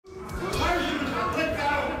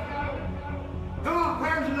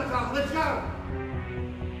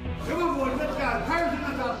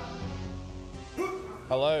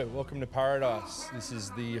Hello, welcome to PARRAdise. This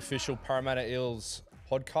is the official Parramatta Eels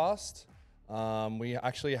podcast. We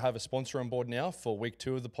actually have a sponsor on board now for week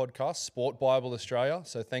 2 of the podcast, Sport Bible Australia.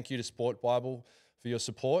 So thank you to Sport Bible for your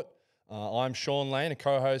support. I'm Sean Lane, a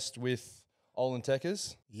co-host with Olin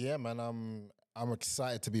Teckers. Yeah, man, I'm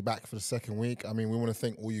excited to be back for the second week. I mean, we want to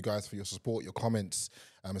thank all you guys for your support, your comments.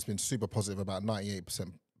 It's been super positive, about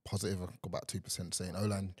 98% positive. I've got about 2% saying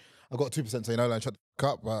O-line. I've got 2% saying O-line shut the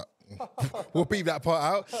fuck up, but we'll beep that part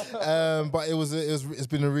out. But it's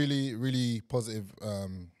been a really positive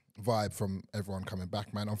vibe from everyone coming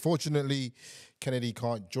back, man. Unfortunately, Kennedy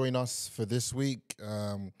can't join us for this week.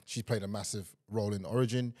 She played a massive role in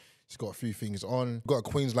Origin. She's got a few things on. Got a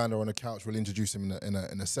Queenslander on the couch. We'll introduce him in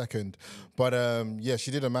a second. But yeah,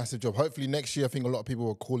 she did a massive job. Hopefully next year, I think a lot of people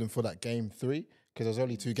were calling for that game 3 because there's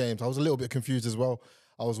only 2 games. I was a little bit confused as well.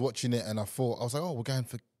 I was watching it and I was like, oh, we're going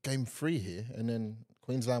for game 3 here. And then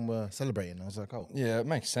Queensland were celebrating. I was like, oh. Yeah, it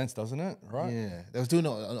makes sense, doesn't it? Right? Yeah. They was doing it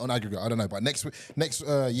on aggregate. I don't know. But next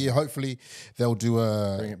year, hopefully, they'll do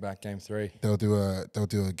a... Bring it back, game 3. They'll do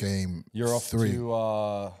a game You're off 3.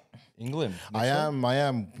 to England. I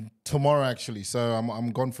am tomorrow actually. So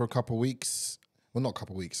I'm gone for a couple of weeks. Well, not a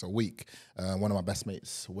couple of weeks, a week. One of my best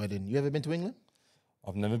mates' wedding. You ever been to England?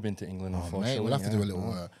 I've never been to England, unfortunately. Mate, we'll have to do a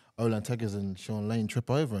little Olan Teggers and Sean Lane trip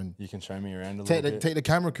over and you can show me around a little bit. take the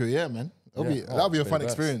camera crew, yeah, man. That'll be a fun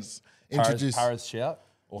experience. Introduce Parra's shout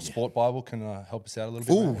or Sport Bible can help us out a little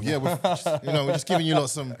bit. Oh yeah, we're just giving you lot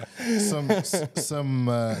some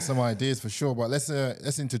ideas for sure. But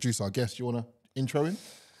let's introduce our guest. You wanna intro him?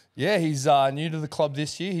 Yeah, he's new to the club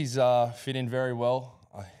this year. He's fit in very well.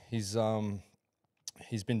 He's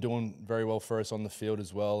been doing very well for us on the field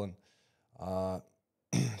as well, and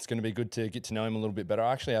it's going to be good to get to know him a little bit better.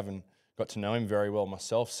 I actually haven't got to know him very well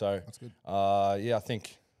myself, so that's good. Yeah, I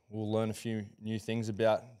think we'll learn a few new things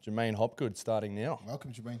about Jermaine Hopgood starting now.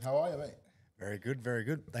 Welcome, Jermaine. How are you, mate? Very good, very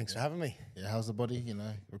good. Thanks for having me. Yeah, how's the body?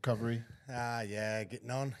 Recovery. Yeah,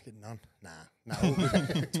 getting on. Nah, all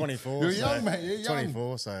good. 24. You're young, mate. You're young.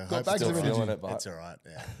 24, so Got bags of feeling energy. it, but it's all right.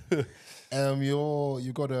 Yeah.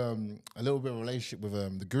 You've got a little bit of a relationship with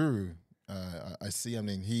the Guru. I see. I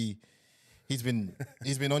mean, he's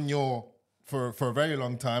been on your for a very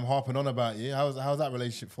long time, harping on about you. How's that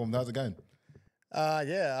relationship formed? How's it going?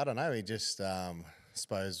 Yeah, I don't know. He just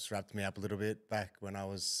suppose wrapped me up a little bit back when I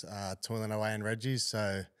was toiling away in Reggie's.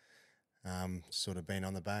 So sort of been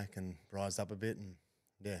on the back and rised up a bit, and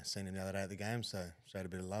yeah, seen him the other day at the game. So showed a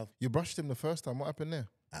bit of love. You brushed him the first time. What happened there?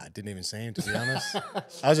 I didn't even see him, to be honest.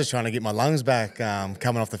 I was just trying to get my lungs back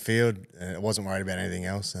coming off the field. And I wasn't worried about anything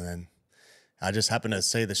else. And then I just happened to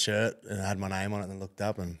see the shirt and it had my name on it and looked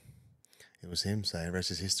up and it was him. So the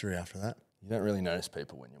rest is history after that. You don't really notice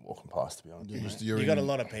people when you're walking past, to be honest. You got a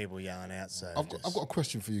lot of people yelling out. So I've got a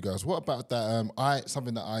question for you guys. What about that?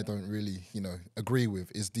 Something that I don't really, agree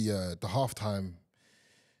with is the halftime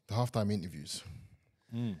interviews.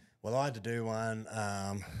 Well, I had to do one.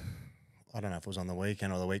 I don't know if it was on the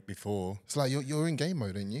weekend or the week before. It's like you're in game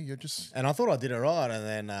mode, ain't you? You're just. And I thought I did it right, and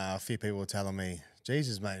then a few people were telling me,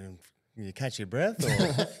 "Jesus, mate, can you catch your breath?" Or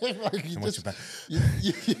like you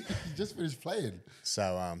just finished playing.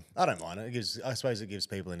 So I don't mind it. I suppose it gives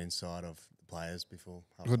people an insight of the players before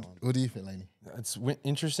half What time. do you think, Laney? It's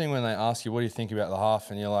interesting when they ask you, what do you think about the half?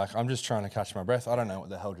 And you're like, I'm just trying to catch my breath. I don't know what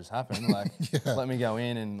the hell just happened. Like, let me go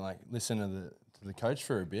in and listen to the coach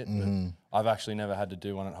for a bit. But I've actually never had to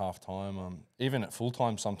do one at half time. Even at full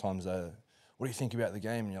time, sometimes what do you think about the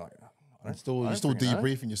game? And you're like, You're still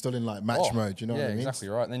debriefing. You're still in match mode. You know what I mean? Yeah, exactly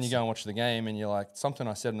right. And then you go and watch the game, and you're like, something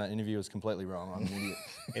I said in that interview was completely wrong. I'm an idiot.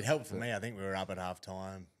 It helped for me. I think we were up at half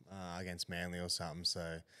time against Manly or something.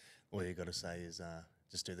 So all you got to say is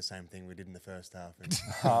just do the same thing we did in the first half.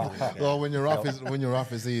 And well, when you're off,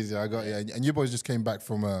 it's easy. I got and you boys just came back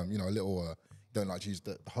from a little. Don't like to use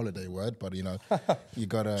the holiday word, but you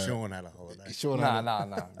got a. Sean had a holiday.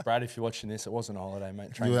 Nah. Brad, if you're watching this, it wasn't a holiday,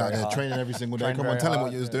 mate. You were out there training every single day. Come on, tell him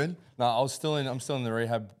what you was doing. No, I'm still in the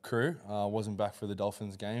rehab crew. I wasn't back for the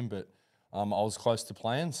Dolphins game, but I was close to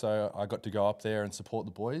playing, so I got to go up there and support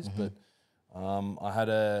the boys. But I had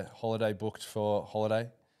a holiday booked for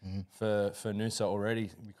Noosa already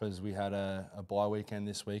because we had a bye weekend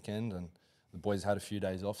this weekend, and the boys had a few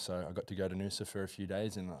days off, so I got to go to Noosa for a few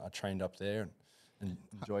days, and I trained up there and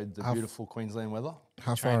enjoyed the beautiful Queensland weather.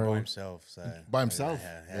 How Trained far by himself. So by himself?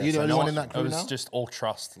 Yeah. Are you the only one in that crew It was now? just all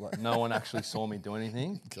trust. Like, no one actually saw me do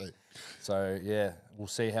anything. Okay. So, yeah, we'll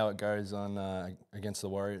see how it goes on against the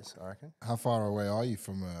Warriors, I reckon. How far away are you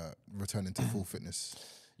from returning to full fitness?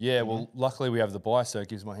 Yeah, well, luckily we have the bye, so it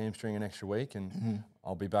gives my hamstring an extra week, and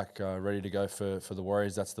I'll be back ready to go for the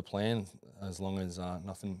Warriors. That's the plan, as long as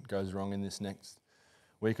nothing goes wrong in this next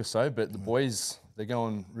week or so. But the boys, they're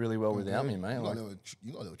going really well without me, mate. You got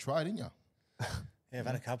a little try, didn't you? Yeah, I've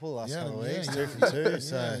had a couple last Yeah, couple of yeah, weeks, yeah, 2 from 2. Yeah,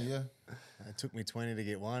 So yeah. it took me 20 to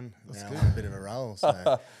get one. That's Now good. I'm on a bit of a roll. So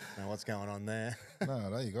you know what's going on there? No,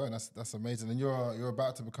 there you go. That's amazing. And you're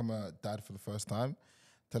about to become a dad for the first time.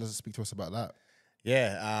 Speak to us about that.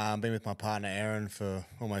 Yeah, I've been with my partner Erin for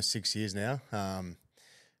almost 6 years now.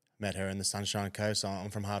 Met her in the Sunshine Coast.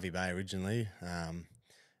 I'm from Hervey Bay originally,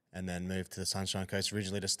 and then moved to the Sunshine Coast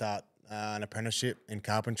originally to start an apprenticeship in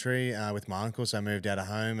carpentry with my uncle. So I moved out of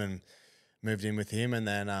home and moved in with him, and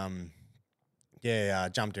then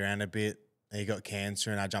jumped around a bit. He got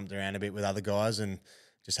cancer, and I jumped around a bit with other guys, and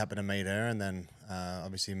just happened to meet her, and then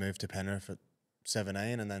obviously moved to Penrith at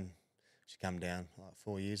 17, and then she come down like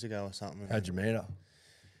 4 years ago or something. How'd you meet her?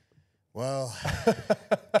 Well,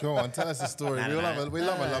 Go on, tell us the story. We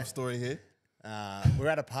love a love story here. we're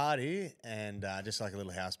at a party, and just like a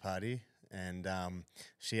little house party, and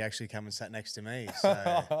she actually come and sat next to me.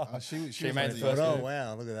 So She She was made one the of first the- oh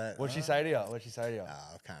wow, look at that. What'd she say to you? What'd she say to you?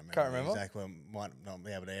 I can't remember. Can't remember? Exactly. Might not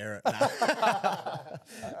be able to air it.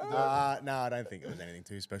 No, I don't think it was anything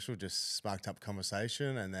too special. Just sparked up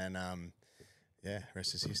conversation, and then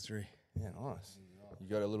rest is history. Yeah, nice. You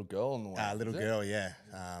got a little girl on the way. Little is it? girl, yeah.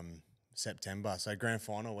 September, so grand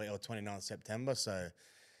final week, or 29th September. So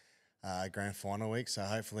grand final week. So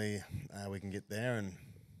hopefully we can get there and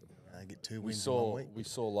get 2 wins in 1 week. We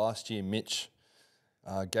saw last year Mitch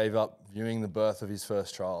gave up viewing the birth of his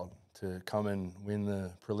first child to come and win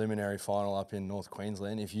the preliminary final up in North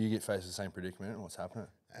Queensland. If you get faced the same predicament, what's happening?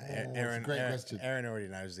 Aaron, great question. Aaron already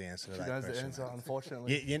knows the answer to that That's the question. answer,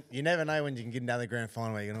 unfortunately. You never know when you can get another grand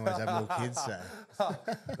final where you can always have little kids. So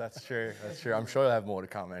That's true. That's true. I'm sure you'll have more to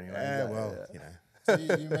come anyway. you know. So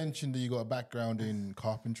you mentioned that you got a background in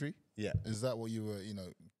carpentry. Yeah. Is that what you were,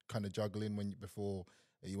 kind of juggling before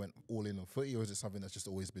you went all in on footy, or is it something that's just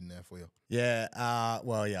always been there for you? Yeah,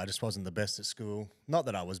 I just wasn't the best at school. Not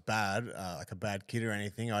that I was bad, like a bad kid or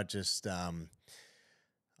anything. I just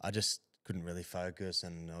couldn't really focus,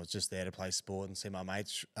 and I was just there to play sport and see my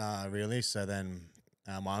mates, really. So then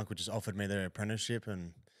my uncle just offered me the apprenticeship,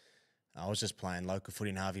 and I was just playing local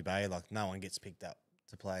footy in Hervey Bay. Like, no one gets picked up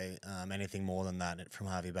to play anything more than that from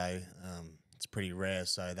Hervey Bay. It's pretty rare,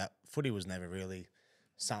 so that footy was never really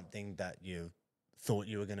something that you thought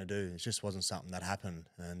you were going to do. It just wasn't something that happened.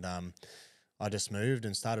 And I just moved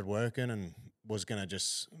and started working and was going to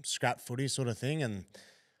just scrap footy sort of thing. And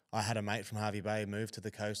I had a mate from Hervey Bay move to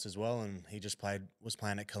the coast as well, and he just was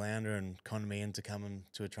playing at Caloundra and conned me into coming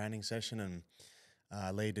to a training session.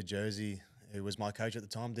 And Lee de Jersey, who was my coach at the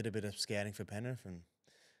time, did a bit of scouting for Penrith, and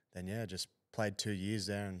then just played 2 years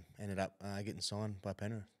there and ended up getting signed by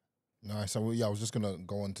Penrith. Nice. So I was just gonna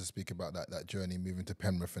go on to speak about that journey moving to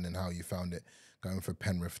Penrith and then how you found it going from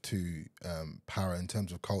Penrith to Para in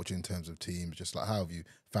terms of culture, in terms of teams. Just like how have you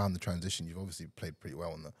found the transition? You've obviously played pretty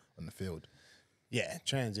well on the field. Yeah,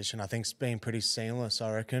 transition I think's been pretty seamless.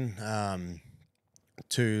 I reckon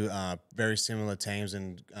two very similar teams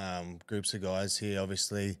and groups of guys here.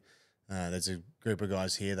 Obviously, there's a group of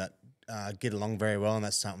guys here that get along very well, and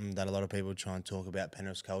that's something that a lot of people try and talk about.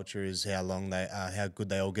 Penrith's culture is how good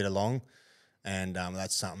they all get along, and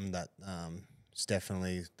that's something that it's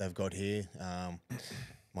definitely they've got here.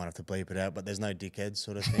 Might have to bleep it out, but there's no dickhead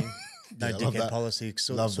sort of thing, no Yeah, dickhead policy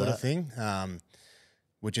sort Love of that. thing,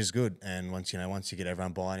 which is good. And once you get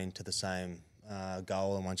everyone buying into the same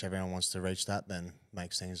goal, and once everyone wants to reach that, then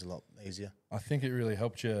makes things a lot easier. I think it really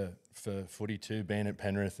helped you for footy too, being at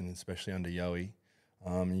Penrith and especially under Yowie.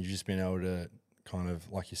 You've just been able to kind of,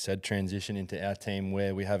 like you said, transition into our team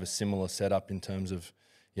where we have a similar setup in terms of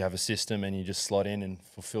you have a system and you just slot in and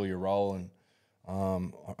fulfill your role. And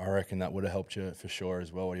I reckon that would have helped you for sure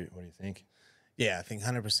as well. What do you think? Yeah, I think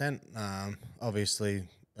 100%. Obviously,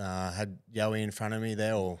 had Yowie in front of me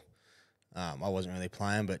there, or I wasn't really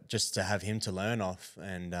playing, but just to have him to learn off,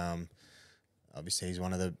 and obviously he's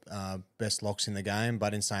one of the best locks in the game.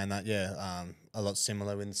 But in saying that, a lot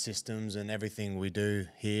similar in the systems, and everything we do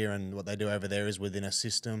here and what they do over there is within a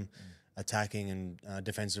system, attacking and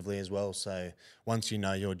defensively as well. So once you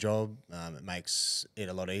know your job, it makes it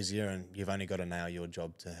a lot easier, and you've only got to nail your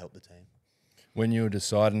job to help the team. When you were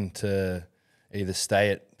deciding to either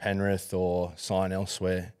stay at Penrith or sign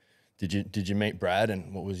elsewhere, did you meet Brad,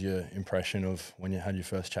 and what was your impression of when you had your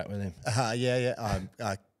first chat with him?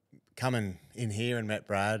 I coming in here and met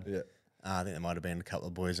Brad. Yeah. I think there might have been a couple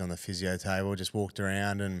of boys on the physio table. Just walked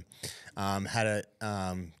around and had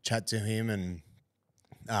a chat to him, and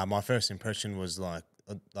my first impression was like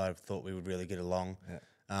I thought we would really get along.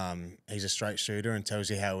 Yeah. He's a straight shooter and tells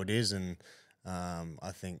you how it is, and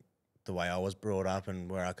I think the way I was brought up and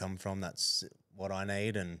where I come from, that's what I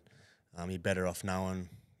need, and you're better off knowing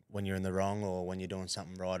when you're in the wrong or when you're doing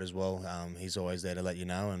something right as well. He's always there to let you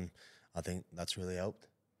know, and I think that's really helped.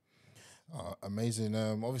 Amazing.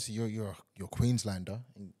 Obviously, you're a Queenslander,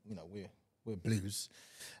 and we're Blues.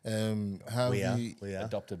 We are.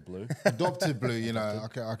 Adopted blue. Adopted blue,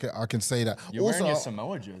 I can say that. You're wearing your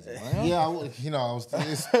Samoa jersey, aren't you? Yeah, I was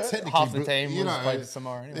it's technically Half the team was played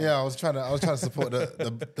Samoa anyway. Yeah, I was trying to support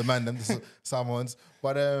the man, the Samoans,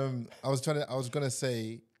 but I was gonna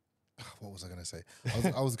say, what was I gonna say?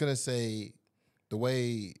 I was gonna say the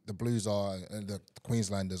way the Blues are and the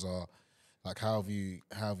Queenslanders are, like how have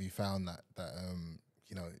you found that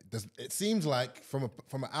it seems like from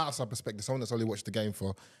an outside perspective, someone that's only watched the game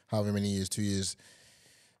for however many years, 2 years,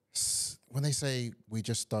 when they say we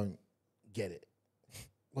just don't get it,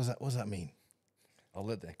 what does that mean? I'll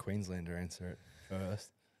let that Queenslander answer it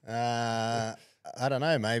first. I don't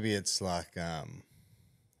know. Maybe it's like a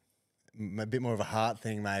bit more of a heart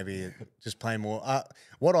thing. Maybe just play more.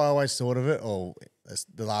 What I always thought of it, or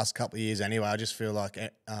the last couple of years anyway, I just feel like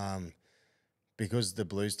because the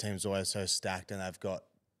Blues team's always so stacked and they've got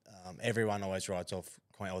everyone always writes off,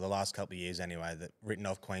 or the last couple of years anyway, that written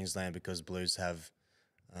off Queensland because Blues have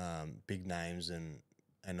big names and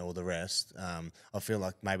all the rest. I feel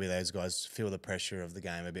like maybe those guys feel the pressure of the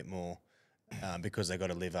game a bit more because they got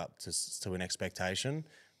to live up to an expectation,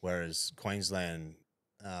 whereas Queensland,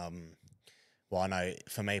 well, I know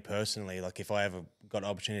for me personally, like if I ever got an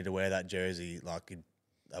opportunity to wear that jersey, like it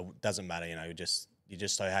doesn't matter, you're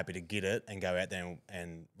just so happy to get it and go out there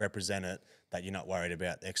and represent it that you're not worried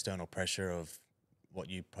about the external pressure of what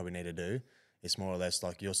you probably need to do. It's more or less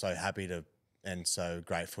like you're so happy to and so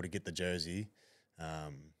grateful to get the jersey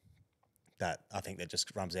that I think that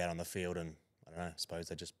just runs out on the field, and I don't know, I suppose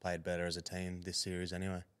they just played better as a team this series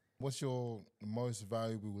anyway. What's your most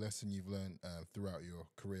valuable lesson you've learned throughout your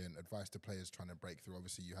career and advice to players trying to break through?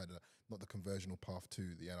 Obviously, you had not the conversional path to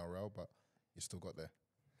the NRL, but you still got there.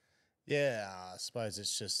 Yeah, I suppose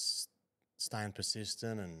it's just staying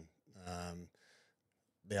persistent and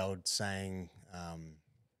the old saying,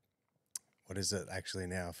 what is it actually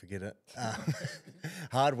now? I forget it.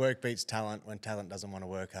 Hard work beats talent when talent doesn't want to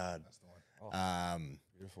work hard. That's the one.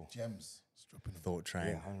 Beautiful. Gems. Thought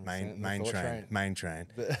train. Yeah, main train.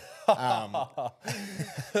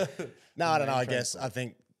 No, I don't know. I guess I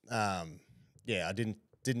think, I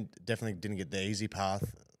definitely didn't get the easy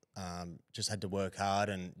path. Just had to work hard,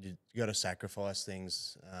 and you got to sacrifice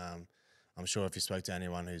things. I'm sure if you spoke to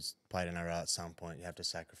anyone who's played NRL at some point, you have to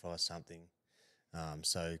sacrifice something.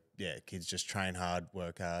 So yeah, kids just train hard,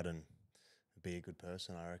 work hard, and be a good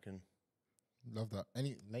person, I reckon. Love that.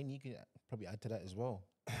 Lane, you could probably add to that as well.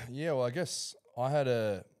 Yeah, well, I guess I had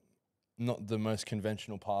not the most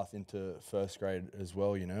conventional path into first grade as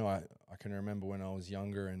well, I can remember when I was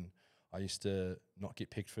younger and I used to not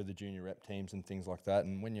get picked for the junior rep teams and things like that.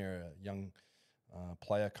 And when you're a young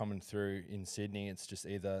player coming through in Sydney, it's just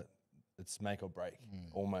either it's make or break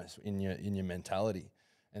almost in your mentality.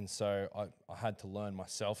 And so I had to learn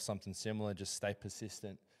myself something similar, just stay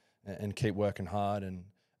persistent and keep working hard. And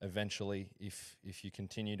eventually, if you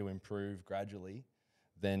continue to improve gradually,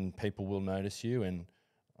 then people will notice you and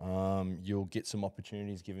you'll get some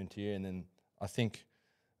opportunities given to you. And then I think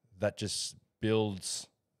that just builds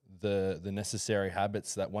the necessary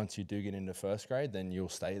habits that once you do get into first grade, then you'll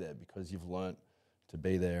stay there because you've learnt to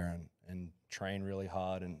be there and train really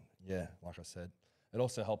hard. And yeah, like I said, it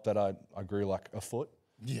also helped that I grew like a foot.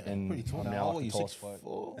 Yeah, and pretty tall. I'm Now, now what like are a you, tall 6'4"?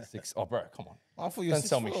 bloke. Oh, bro, come on. I thought you were Don't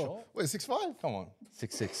sell me 6'4". short. Wait, 6'5"? Come on,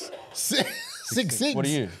 6'6". 6'6". What are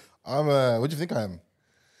you? I'm what do you think I am?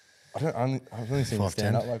 I've only seen you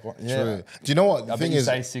stand up like one. Yeah. True. Do you know what the I bet thing you is?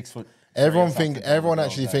 say 6 foot. Everyone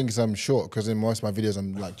actually thinks I'm short because in most of my videos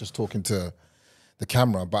I'm like just talking to the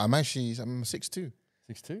camera, but I'm 6'2".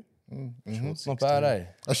 6'2". Short Not bad, eh?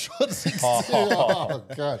 A short 6'2". Oh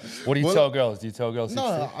god. What do you tell girls? Do you tell girls 6'2"?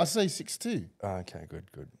 No, I say 6'2". Okay, good.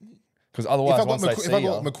 Because otherwise, once they see if I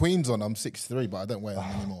got you, McQueen's on, I'm 6'3", but I don't wear them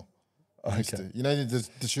anymore. I used to. You know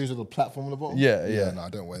the shoes with the platform on the bottom? Yeah. No, I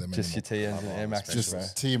don't wear them just anymore. your TNs and Air Maxes, bro.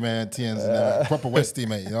 Just TNs and proper Westie,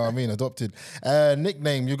 mate. You know what I mean? Adopted.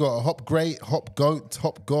 Nickname, you got a Hop Great, Hop Goat,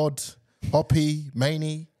 Hop God, Hoppy,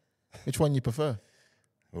 Maney. Which one you prefer?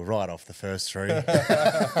 Well, right off the first three.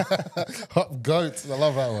 Hop Goat. I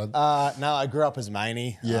love that one. No, I grew up as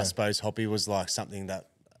Maney. Yeah. I suppose Hoppy was like something that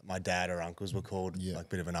my dad or uncles were called, like a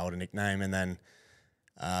bit of an older nickname. And then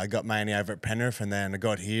I got Maney over at Penrith, and then I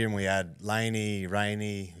got here and we had Laney,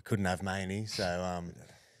 Rainey. We couldn't have Maney, so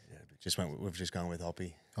we've just gone with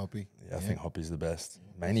Hoppy. Hoppy. Yeah, I think Hoppy's the best.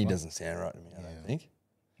 Maney doesn't sound right to me, I don't think.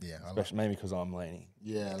 Yeah. Especially maybe because I'm Laney.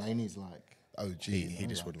 Yeah, Laney's like... OG. He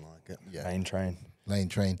just wouldn't like it. Yeah. Main train. Lane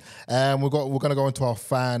train. We're going to go into our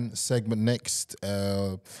fan segment next.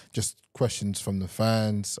 Just questions from the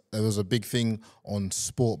fans. There was a big thing on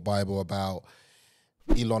Sport Bible about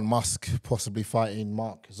Elon Musk possibly fighting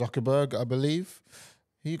Mark Zuckerberg, I believe.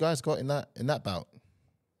 Who you guys got in that bout?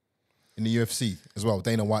 In the UFC as well.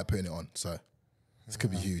 Dana White putting it on, so this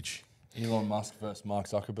could be huge. Elon Musk versus Mark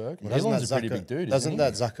Zuckerberg. Well, Elon's a pretty big dude, Doesn't isn't he?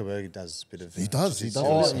 that Zuckerberg does a bit of... He does.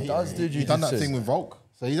 Oh, he does do He's done that jiu-jitsu. thing with Volk,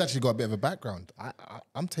 so he's actually got a bit of a background.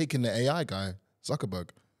 I'm taking the AI guy, Zuckerberg.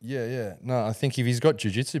 Yeah. No, I think if he's got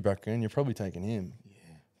jiu-jitsu background, you're probably taking him. Yeah.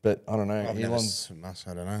 But I don't know. I've never Elon's... Musk,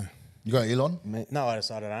 I don't know. You got Elon? No, I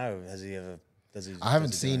don't know. Has he ever... I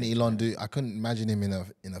haven't seen Elon do. I couldn't imagine him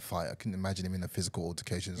in a fight. I couldn't imagine him in a physical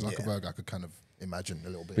altercation. Zuckerberg, I could kind of imagine a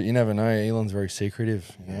little bit. But you never know. Elon's very secretive.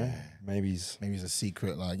 You know? Maybe he's a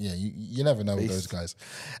secret. Like, you never know with those guys.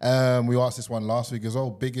 We asked this one last week as well.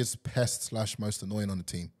 Biggest pest / most annoying on the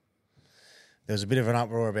team. There was a bit of an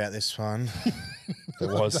uproar about this one.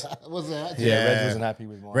 There was. Was there? Yeah, Reg wasn't happy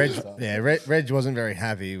with mine. Reg wasn't very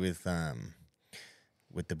happy with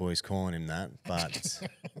the boys calling him that, but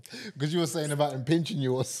Because you were saying about him pinching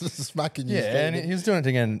you or smacking you. Yeah, and he was doing it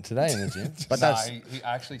again today in the gym. But he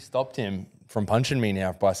actually stopped him from punching me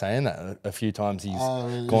now by saying that a few times. He's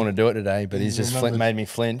going to do it today, but he's just made me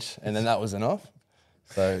flinch, and then that was enough.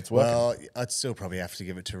 So it's working. well, I'd still probably have to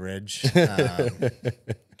give it to Reg.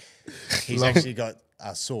 He's actually got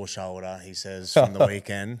a sore shoulder, he says, from the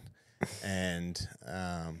weekend, and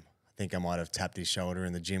I think I might have tapped his shoulder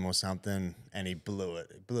in the gym or something, and he blew it.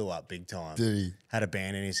 It blew up big time. Did he? Had a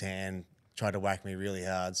band in his hand, tried to whack me really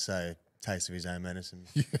hard, so taste of his own medicine.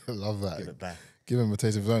 Yeah, I love that. Give it back. Give him a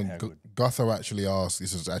taste of his own. good. Gutho actually asked,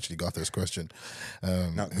 this is actually Gutho's question.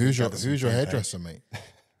 Who's your hairdresser, mate?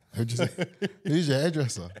 Who's your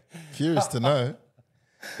hairdresser? Curious to know.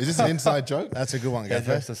 Is this an inside joke? That's a good one,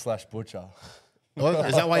 Gaffer. Hairdresser / butcher. Oh,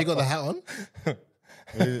 is that why you got the hat on?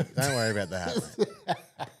 Don't worry about that.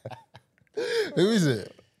 Who is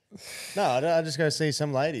it? No, I just go see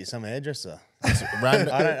some lady, some hairdresser.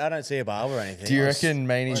 Random. I don't see a barber or anything. Do you reckon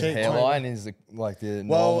Maney's Cheap hairline is like the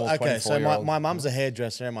Well, normal okay, so 24-year-old? my mum's a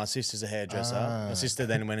hairdresser and my sister's a hairdresser. My sister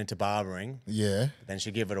then went into barbering. Yeah. Then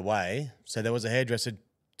she gave it away. So there was a hairdresser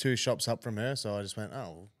 2 shops up from her. So I just went,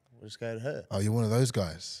 oh, we'll just go to her. Oh, you're one of those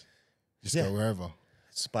guys. Just go wherever.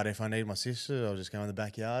 But if I need my sister, I'll just go in the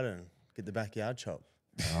backyard and get the backyard chop.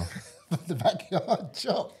 The backyard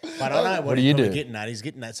chop. But I know what do he's you probably do? getting at. He's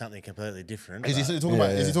getting at something completely different. Is he but- talking about?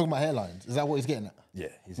 Is he talking about hairlines? Is that what he's getting at? Yeah.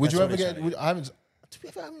 Would you what ever he's get? trying to I haven't. To be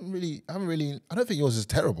fair, I haven't really. I don't think yours is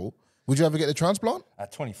terrible. Would you ever get the transplant?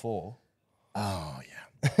 At 24. Oh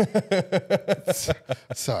yeah.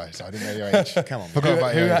 Sorry, I didn't know your age. Come on, Forgot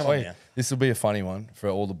about your age. Wait, yeah. this will be a funny one for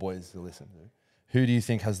all the boys to listen to. Who do you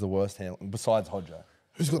think has the worst hair besides Hodjo?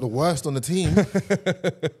 Who's got the worst on the team?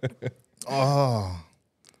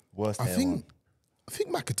 Worst I hairline. think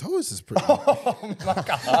Makatoa's is pretty. I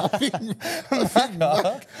think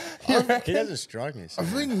He doesn't strike me. I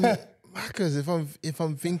think Macca's. If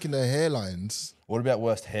I'm thinking of hairlines, What about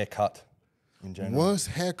worst haircut in general? worst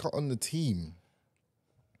haircut on the team.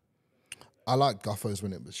 I like Gutho's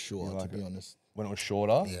when it was short. like to be it? honest, When it was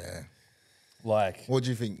shorter? yeah. Like What do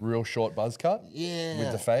you think? real short buzz cut? Yeah,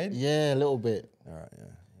 With the fade? Yeah, a little bit. All right, yeah.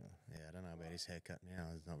 Yeah, I don't know about his haircut now.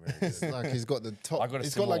 It's not very good. It's like he's got the top. I got a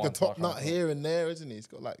He's got similar like the one, so I top can't nut tell. here and there, isn't he? He's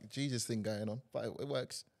got like Jesus thing going on, but it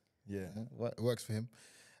works. Yeah. It works for him.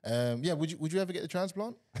 Yeah, would you ever get the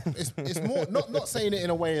transplant? It's more not saying it in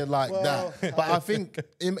a way like that, but I think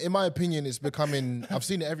in my opinion, it's becoming. I've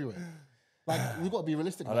seen it everywhere. Like we've got to be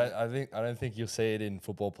realistic. I don't think you'll see it in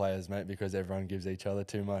football players, mate, because everyone gives each other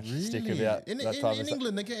too much stick Really? about In that type of stuff.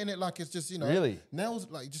 England, they're getting it like it's just Really? nails.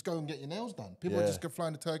 Like just go and get your nails done. People Yeah. just go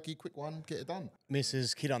flying to Turkey, quick one, get it done.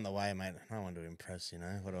 Mrs. Kid on the way, mate. No one to impress, you know.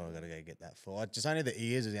 What do I got to go get that for? Just only the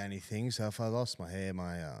ears are the only thing. So if I lost my hair,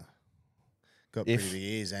 got pretty big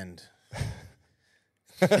ears and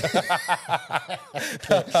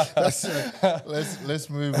Let's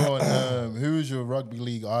move on. Who was your rugby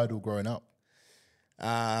league idol growing up?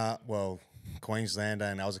 well, Queenslander,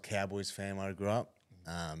 and I was a Cowboys fan when I grew up.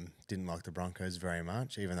 Didn't like the Broncos very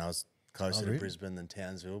much, even though I was closer really? to Brisbane than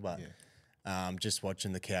Townsville. But just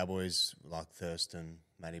watching the Cowboys, like Thurston,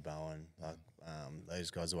 Matty Bowen, like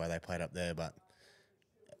those guys, the way they played up there. But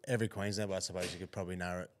every Queenslander, I suppose you could probably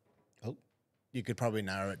narrow it. You could probably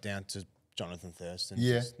narrow it down to Jonathan Thurston.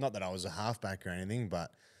 Yeah. Just, not that I was a halfback or anything, but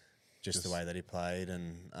just the way that he played.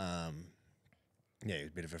 And, he was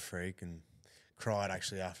a bit of a freak and cried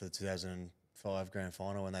actually after the 2005 grand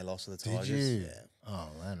final when they lost to the Tigers. you? Yeah. Oh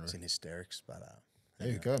man, It's in hysterics, but there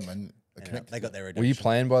you go, man. They got their redemption. Were you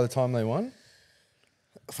playing by the time they won?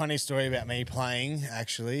 Funny story about me playing,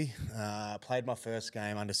 actually. Played my first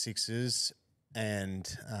game under sixes and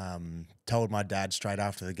told my dad straight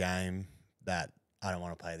after the game that I don't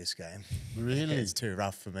want to play this game. Really? It's too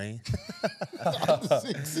rough for me.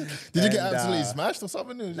 Did you get absolutely smashed or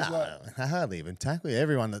something? It was just like, I hardly even tackle you.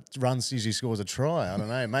 Everyone that runs usually scores a try. I don't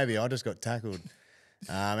know. Maybe I just got tackled.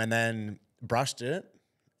 And then brushed it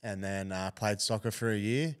and then played soccer for a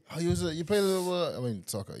year. oh, you played a little,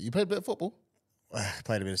 soccer. You played a bit of football?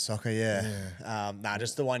 Played a bit of soccer, yeah.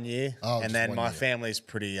 Just the 1 year. Oh, and just then 1 my year. family's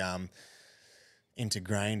pretty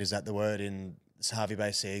ingrained, is that the word, in Harvey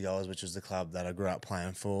Bay Seagulls, which was the club that I grew up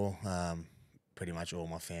playing for. Pretty much all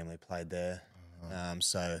my family played there.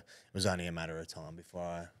 So it was only a matter of time before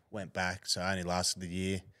I went back. So I only lasted the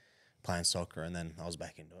year playing soccer and then I was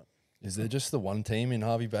back into it. Is there just the one team in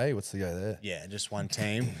Harvey Bay? What's the go there? Yeah, just one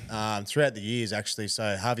team. Throughout the years, actually,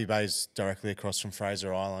 so Harvey Bay's directly across from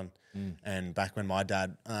Fraser Island. And back when my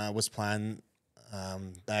dad was playing,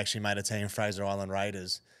 they actually made a team, Fraser Island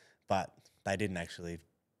Raiders, but they didn't actually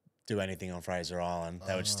do anything on Fraser Island.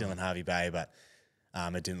 They were still in Harvey Bay, but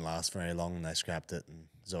it didn't last very long and they scrapped it. And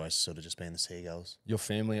it's always sort of just been the Seagulls. Your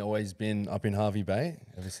family always been up in Harvey Bay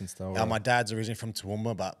ever since they were? My dad's originally from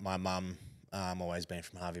Toowoomba, but my mum always been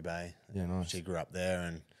from Harvey Bay. Yeah, nice. She grew up there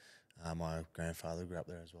and my grandfather grew up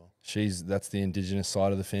there as well. That's the Indigenous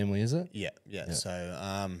side of the family, is it? Yeah.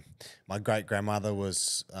 So my great grandmother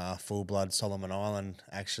was full blood Solomon Island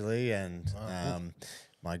actually, and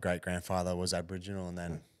my great grandfather was Aboriginal, and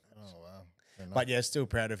then. oh, wow. But yeah, still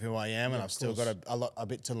proud of who I am, and I've still got a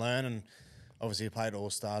bit to learn. And obviously, I played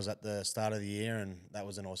All Stars at the start of the year, and that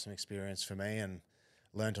was an awesome experience for me, and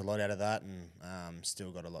learned a lot out of that, and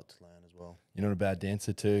still got a lot to learn as well. You're not a bad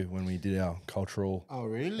dancer too. When we did our cultural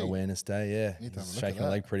awareness day, Need to have a look shaking at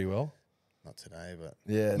a leg pretty well. Not today, but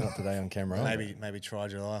Yeah, not today on camera. maybe try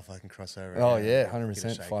July if I can cross over. Oh again. yeah, Give it a 100%. shake a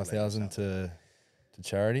leg or 5,000 something. to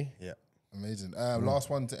charity. Yeah. Amazing. Last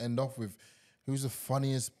one to end off with. Who's the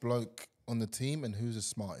funniest bloke on the team and who's the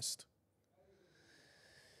smartest?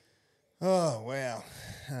 Oh wow,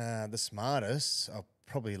 the smartest,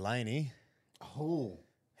 probably Laney. Oh.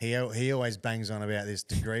 He always bangs on about this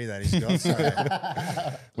degree that he's got. So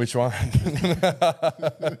Which one?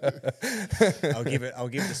 I'll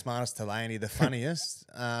give the smartest to Laney. The funniest,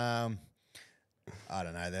 I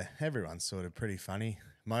don't know. Everyone's sort of pretty funny.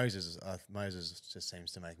 Moses just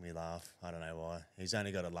seems to make me laugh. I don't know why. He's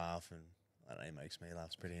only got a laugh, and I don't know, he makes me laugh.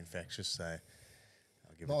 It's pretty infectious. So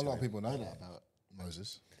I'll give it Not to a lot of him. people know that about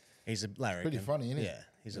Moses. He's a larrikin. Pretty funny, isn't he? Yeah,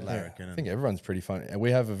 he's a larrikin. I think everyone's pretty funny. And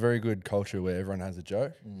we have a very good culture where everyone has a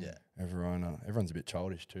joke. Yeah. Everyone's a bit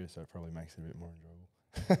childish too, so it probably makes it a bit more enjoyable.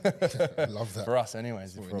 I love that. For us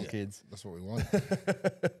anyways, if what we're all we need. kids. That's what we want.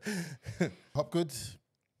 Hopgood.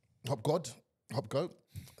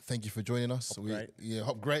 Thank you for joining us.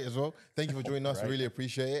 Hop great as well. Thank you for joining us. We really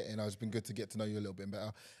appreciate it. And it's been good to get to know you a little bit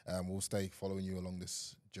better. We'll stay following you along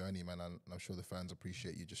this journey, man. And I'm sure the fans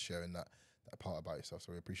appreciate you just sharing that part about yourself.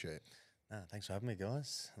 So we appreciate it. Thanks for having me,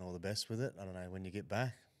 guys, and all the best with it. I don't know when you get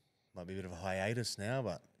back. Might be a bit of a hiatus now,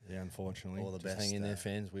 but Yeah, unfortunately. All the Just best, hang in there,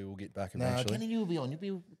 fans. We will get back Nah, eventually. Kennedy will be on.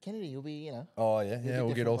 You'll be, you know. Oh yeah, be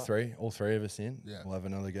we'll get different, all three of us in. Yeah. We'll have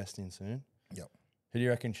another guest in soon. Yep. Who do you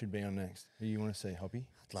reckon should be on next? Who you want to see, Hoppy?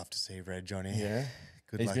 I'd love to see Red Johnny. Yeah.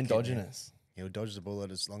 Good He's luck been getting dodging him. us. He'll dodge the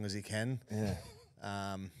bullet as long as he can. Yeah.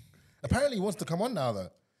 Apparently he wants to come on now, though.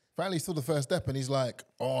 Apparently he's still the first step, and he's like,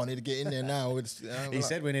 "Oh, I need to get in there now." He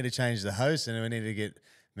said we need to change the host, and we need to get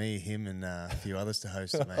me, him, and a few others to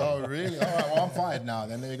host it, mate. "Oh, really? All right, well, I'm fired now.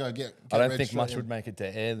 Then there you go. Get I don't Reg think straight much in. would make it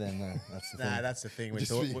to air then. That's the thing. Nah, that's the thing.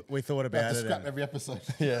 Just We thought We have about to it. scrap and every episode.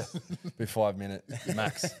 Yeah. Be 5 minutes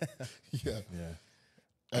max. Yeah. Yeah.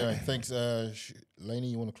 Anyway, thanks, Lainey.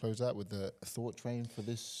 You want to close out with the thought train for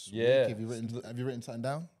this Yeah. week? Have you written something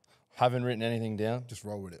down? Haven't written anything down. Just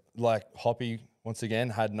roll with it. Like Hoppy, once again,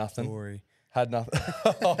 had nothing. Story. Had nothing.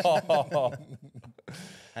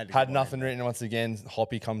 Had to Had get nothing written once again.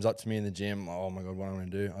 Hoppy comes up to me in the gym. Oh my God, what am I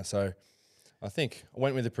going to do? So I think I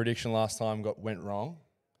went with a prediction last time, went wrong.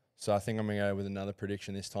 So I think I'm going to go with another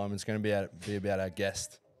prediction this time. It's going to be about our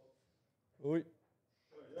guest. Oi.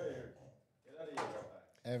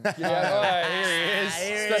 Here he is.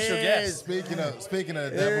 Special guest. Speaking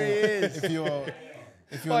of the devil, if you're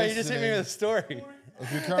Oh, you just hit me with a story.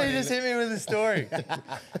 if you're He currently, just hit me with a story.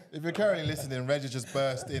 if you're currently listening, Reg has just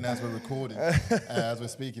burst in as we're recording, as we're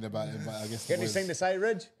speaking about him. But I guess Got anything to say,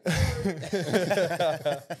 Reg? But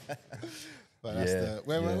that's Yeah,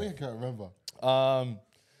 where were yeah. we? I can't remember.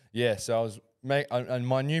 Yeah, so I was and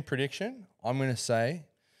my new prediction, I'm going to say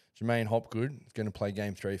Jermaine Hopgood is going to play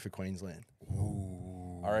game 3 for Queensland.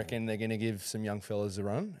 Ooh, I reckon they're going to give some young fellas a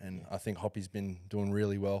run, and I think Hoppy's been doing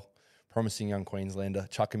really well. Promising young Queenslander.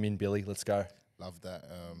 Chuck him in, Billy. Let's go. Love that.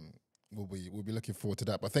 We'll be looking forward to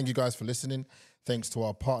that. But thank you guys for listening. Thanks to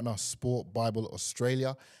our partner, Sport Bible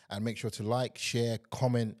Australia. And make sure to like, share,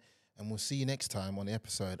 comment, and we'll see you next time on the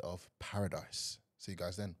episode of PARRAdise. See you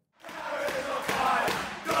guys then.